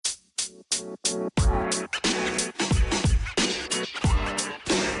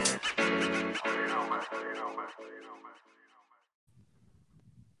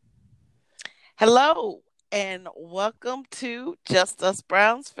Hello and welcome to Just Us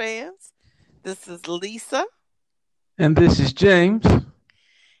Browns fans. This is Lisa, And this is James.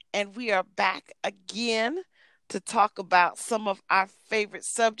 and we are back again to talk about some of our favorite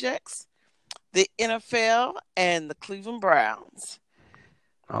subjects, the NFL and the Cleveland Browns.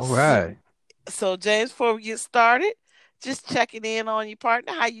 All So, right. so James, before we get started, just checking in on your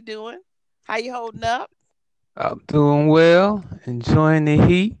partner. How you doing? How you holding up? I'm doing well, enjoying the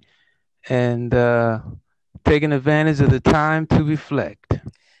heat, and taking advantage of the time to reflect.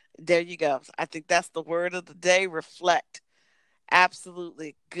 There you go. I think that's the word of the day. Reflect.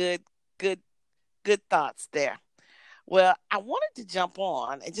 Absolutely good, good thoughts there. Well, I wanted to jump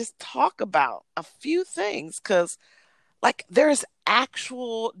on and just talk about a few things because, like, there's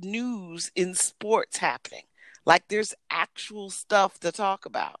actual news in sports happening. Like, there's actual stuff to talk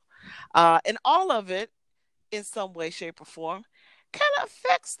about. And all of it, in some way, shape, or form, kind of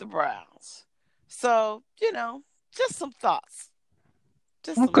affects the Browns. So, just some thoughts.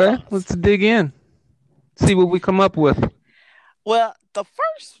 Just some Okay, thoughts. let's dig in. See what we come up with. Well, the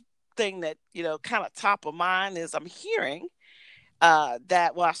first thing that, kind of top of mind is I'm hearing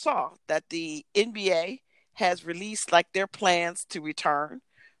I saw that the NBA has released like their plans to return.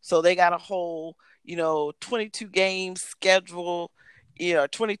 So they got a whole, 22 games schedule,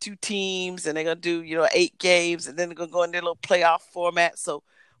 22 teams, and they're going to do, 8 games, and then they're going to go in their little playoff format. So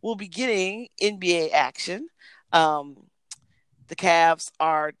we'll be getting NBA action. Um, the Cavs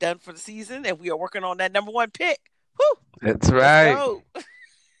are done for the season, and we are working on that number one pick. Whew, That's let's right. go.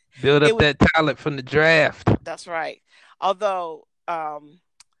 Build It up would, that talent from the draft. that's right. Although,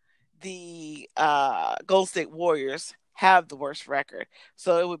 the Golden State Warriors have the worst record.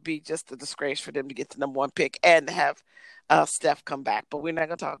 So it would be just a disgrace for them to get the number one pick and to have Steph come back. But we're not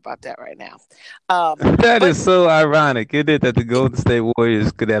going to talk about that right now. That But is so ironic, isn't it, that the Golden State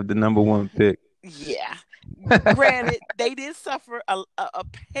Warriors could have the number one pick? yeah, granted, they did suffer a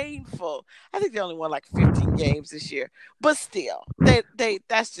painful. I think they only won like 15 games this year, but still, they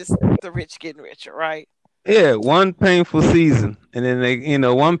that's just the rich getting richer, right? Yeah, one painful season, and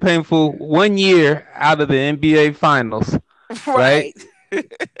then one painful 1 year out of the NBA Finals, right?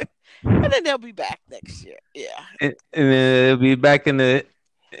 Right. And then they'll be back next year. Yeah. And then it'll be back in the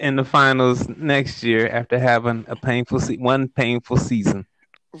finals next year after having a one painful season.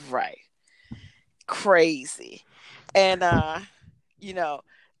 Right. Crazy. And you know,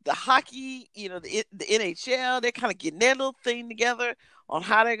 the hockey, the NHL, they're kind of getting their little thing together on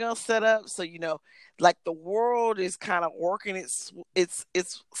how they're gonna set up. So like the world is kind of working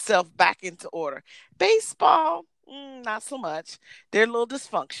itself back into order. Baseball, not so much. They're a little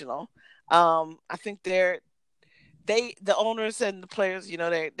dysfunctional. I think the owners and the players,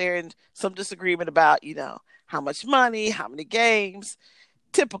 they're in some disagreement about how much money, how many games,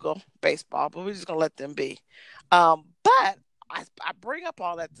 typical baseball, but we're just gonna let them be. But I bring up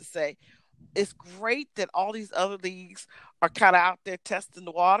all that to say it's great that all these other leagues are kind of out there testing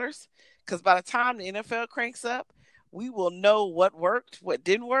the waters because by the time the NFL cranks up, we will know what worked, what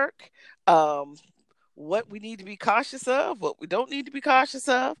didn't work, um, what we need to be cautious of, what we don't need to be cautious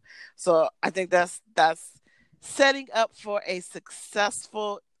of. So I think that's setting up for a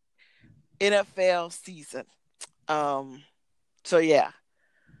successful NFL season. Um, so yeah,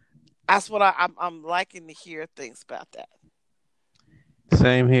 that's what I'm liking to hear things about that.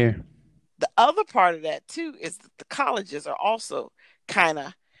 Same here. The other part of that too is that the colleges are also kind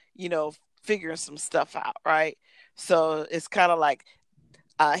of, you know, figuring some stuff out, right? So it's kind of like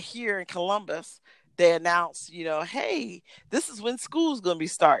here in Columbus, they announced, hey, this is when school's going to be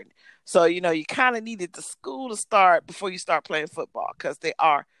starting. So, you kind of needed the school to start before you start playing football because they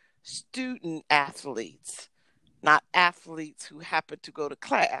are student athletes, not athletes who happen to go to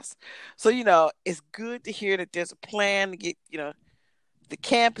class. So, it's good to hear that there's a plan to get, the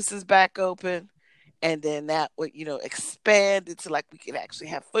campuses back open, and then that would expand into like we could actually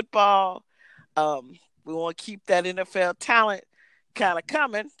have football. We want to keep that NFL talent kind of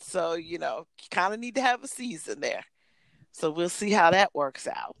coming, so you kind of need to have a season there. So we'll see how that works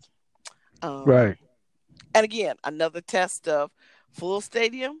out. um Right. and again, another test of full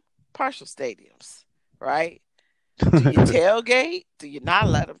stadium, partial stadiums, right? Do you tailgate? Do you not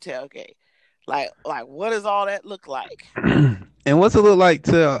let them tailgate? Like what does all that look like? And what's it look like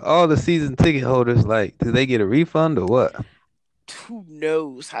to all the season ticket holders? Like, do they get a refund or what? Who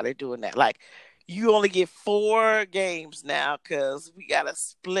knows how they're doing that? Like, you only get 4 games now because we got to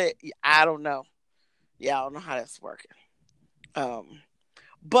split. I don't know. Yeah, I don't know how that's working. Um,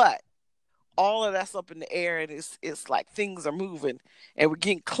 but all of that's up in the air, and it's like things are moving, and we're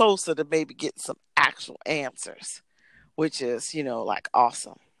getting closer to maybe getting some actual answers, which is like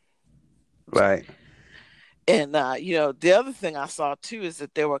awesome. Right. And the other thing I saw too is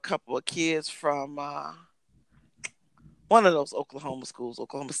that there were a couple of kids from one of those Oklahoma schools,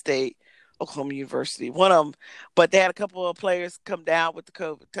 Oklahoma State, Oklahoma University, one of them, but they had a couple of players come down with the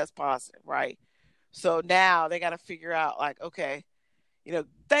COVID test positive, right? So now they got to figure out, like, okay,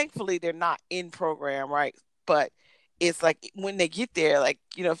 thankfully they're not in program, right? But it's like when they get there, like,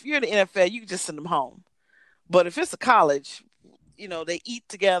 if you're in the NFL, you can just send them home. But if it's a college, they eat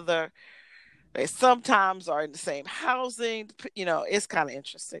together. They sometimes are in the same housing. It's kind of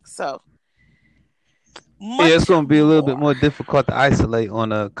interesting. So Yeah, it's much going to be a little bit more. more difficult to isolate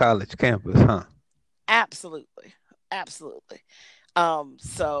on a college campus, huh? Absolutely. Absolutely.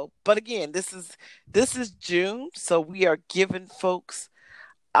 But again, this is June, so we are giving folks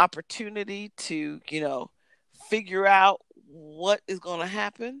opportunity to, figure out what is going to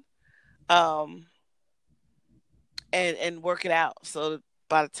happen, um, and work it out. So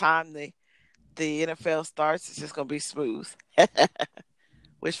by the time the NFL starts, it's just going to be smooth.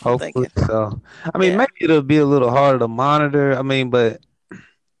 Wishful Hopefully thinking. so. I mean, Yeah. maybe it'll be a little harder to monitor. I mean, but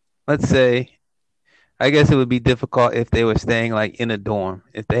let's say, I guess it would be difficult if they were staying like in a dorm.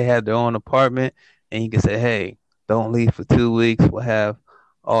 If they had their own apartment and you could say, hey, don't leave for 2 weeks. We'll have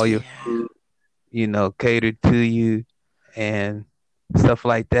all your Yeah. food, catered to you and stuff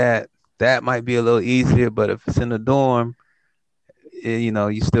like that. That might be a little easier, but if it's in a dorm,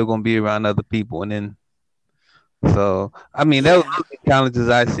 you're still gonna be around other people, and then so I mean, those Yeah. are the challenges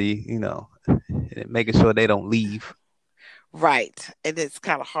I see. Making sure they don't leave. Right. And it's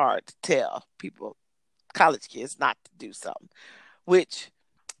kind of hard to tell people, college kids, not to do something, which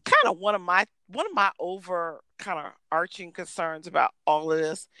kind of one of my over kind of arching concerns about all of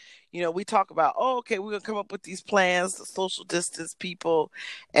this. We talk about, oh, okay, we're gonna come up with these plans to social distance people,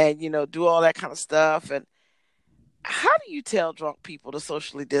 and do all that kind of stuff. And how do you tell drunk people to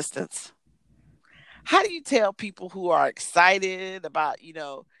socially distance? How do you tell people who are excited about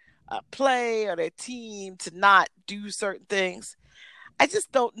a play or their team to not do certain things? I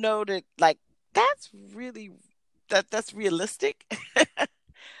just don't know that, like, that's really that's realistic.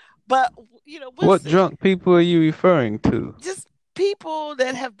 But we'll What see. drunk people are you referring to? Just people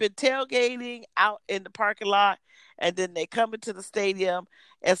that have been tailgating out in the parking lot, and then they come into the stadium,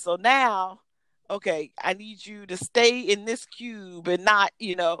 and so now, okay, I need you to stay in this cube and not,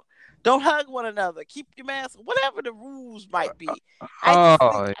 don't hug one another, keep your mask, whatever the rules might be. Oh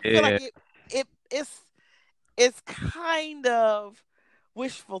I feel yeah, like it's kind of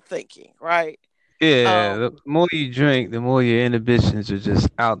wishful thinking, right? yeah. The um more you drink, the more your inhibitions are just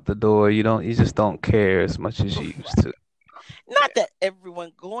out the door. You just don't care as much as you used to. Not that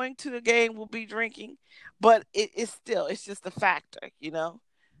everyone going to the game will be drinking, but it's just a factor.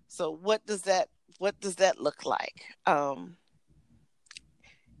 So what does that look like?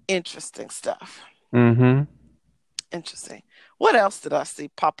 Interesting stuff. Mm-hmm. Interesting. What else did I see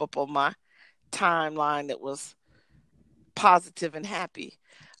pop up on my timeline that was positive and happy?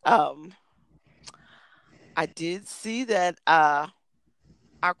 Um, I did see that our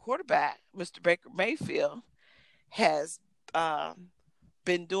quarterback, Mr. Baker Mayfield, has um,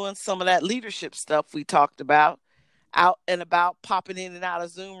 been doing some of that leadership stuff we talked about, out and about, popping in and out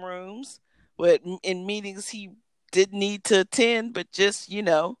of Zoom rooms with in meetings he didn't need to attend, but just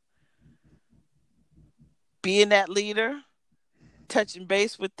being that leader, touching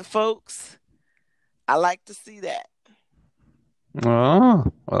base with the folks. I like to see that. Oh,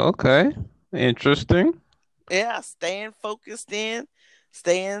 okay. Interesting. Yeah, staying focused in,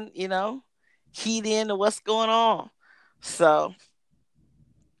 staying, keyed in to what's going on. So,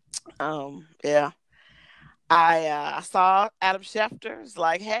 yeah, I saw Adam Schefter. It's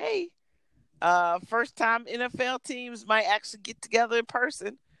like, hey, first time NFL teams might actually get together in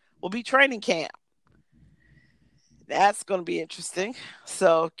person will be training camp. That's going to be interesting.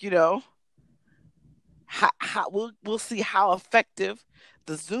 So, how we'll see how effective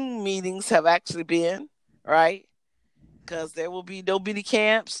the Zoom meetings have actually been, right? Because there will be no mini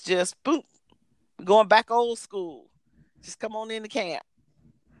camps. Just boom, going back old school. Just come on into camp.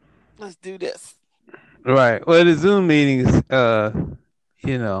 Let's do this. Right. Well, the Zoom meetings,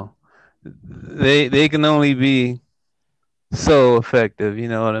 you know, they can only be so effective. You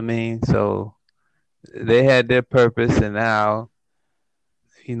know what I mean? So they had their purpose, and now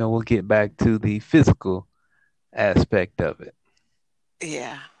we'll get back to the physical aspect of it.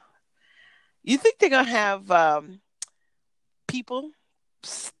 Yeah. You think they're gonna have people,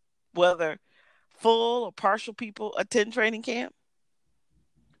 whether full or partial people, attend training camp?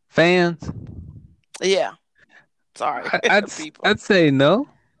 Fans? Yeah. Sorry, people. I'd say no.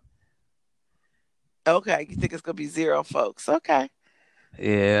 Okay, you think it's gonna be zero folks? Okay.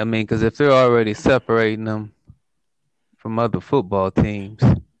 Yeah, I mean, because if they're already separating them from other football teams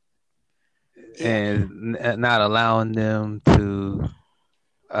Yeah. and not allowing them to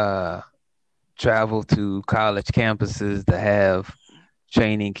uh, travel to college campuses to have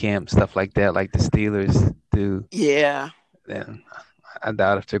training camps, stuff like that, like the Steelers do, Yeah. then I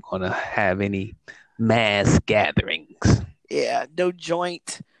doubt if they're going to have any mass gatherings. Yeah. No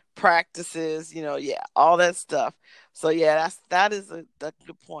joint practices. Yeah, all that stuff. So yeah, that's a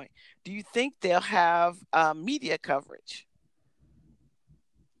good point. Do you think they'll have media coverage,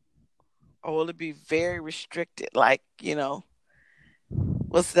 or will it be very restricted? Like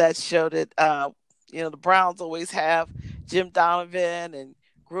what's that show that the Browns always have Jim Donovan and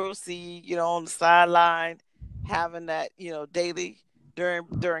Grossi, on the sideline having that, daily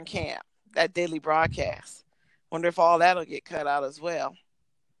during camp, that daily broadcast. Wonder if all that'll get cut out as well.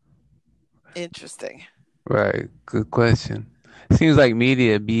 Interesting. Right, good question. Seems like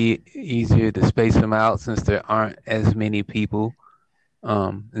media be easier to space them out since there aren't as many people.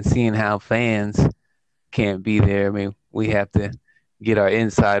 And seeing how fans can't be there, I mean, we have to get our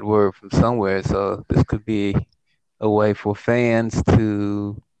inside word from somewhere. So this could be a way for fans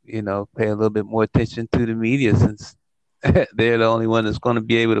to, pay a little bit more attention to the media since they're the only one that's going to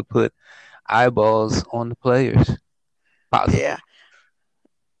be able to put eyeballs on the players, possibly. Yeah.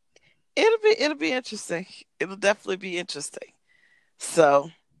 It'll be interesting. It'll definitely be interesting. So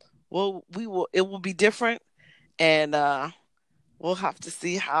it will be different, and we'll have to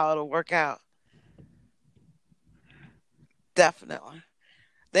see how it'll work out. Definitely.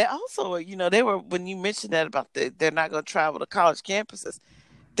 They also, they were when you mentioned that about they're not going to travel to college campuses.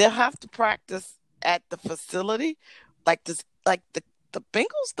 They'll have to practice at the facility, like this, like the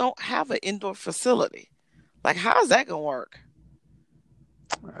Bengals don't have an indoor facility. Like, how's that going to work?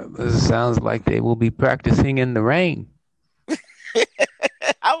 It sounds like they will be practicing in the rain.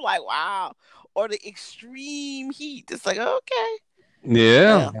 I'm like, wow. Or the extreme heat. It's like, okay.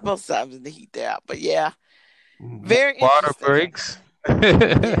 Yeah. Well, most times in the heat they're out, but yeah, very Water interesting. breaks.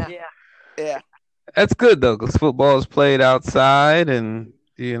 Yeah, yeah. That's good though, because football is played outside, and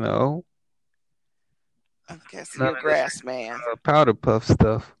Okay, so none you're a of this grass man. powder puff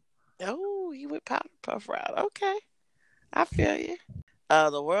stuff. Oh, you went powder puff route. Okay, I feel you.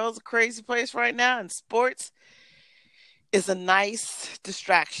 The world's a crazy place right now, and sports is a nice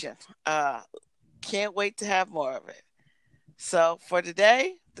distraction. Can't wait to have more of it. So for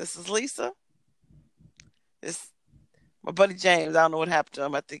today, this is Lisa. This my buddy James. I don't know what happened to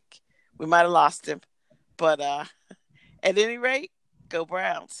him. I think we might have lost him. But at any rate, go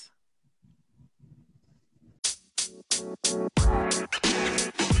Browns.